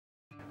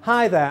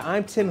Hi there,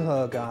 I'm Tim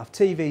Hogarth,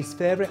 TV's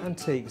favourite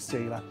antiques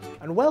dealer,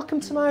 and welcome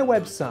to my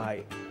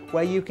website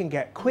where you can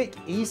get quick,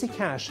 easy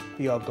cash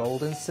for your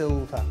gold and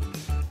silver.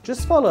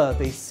 Just follow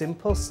these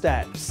simple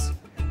steps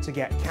to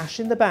get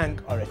cash in the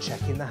bank or a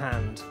cheque in the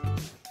hand.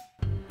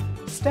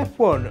 Step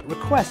 1.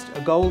 Request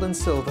a gold and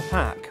silver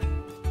pack.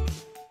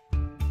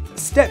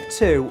 Step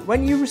 2.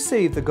 When you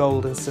receive the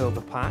gold and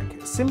silver pack,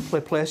 simply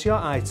place your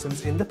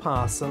items in the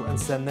parcel and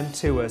send them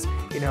to us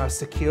in our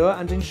secure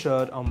and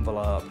insured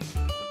envelope.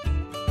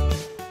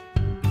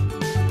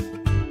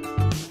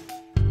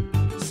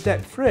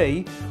 Step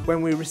 3.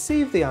 When we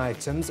receive the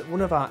items,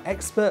 one of our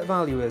expert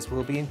valuers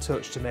will be in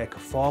touch to make a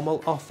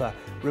formal offer.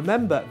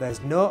 Remember,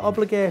 there's no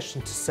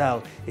obligation to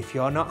sell if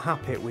you're not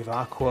happy with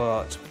our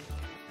quote.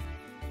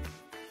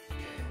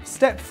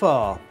 Step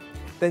 4.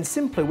 Then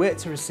simply wait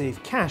to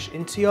receive cash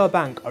into your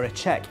bank or a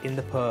cheque in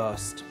the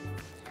post.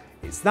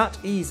 It's that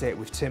easy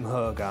with Tim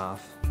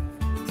Hogarth.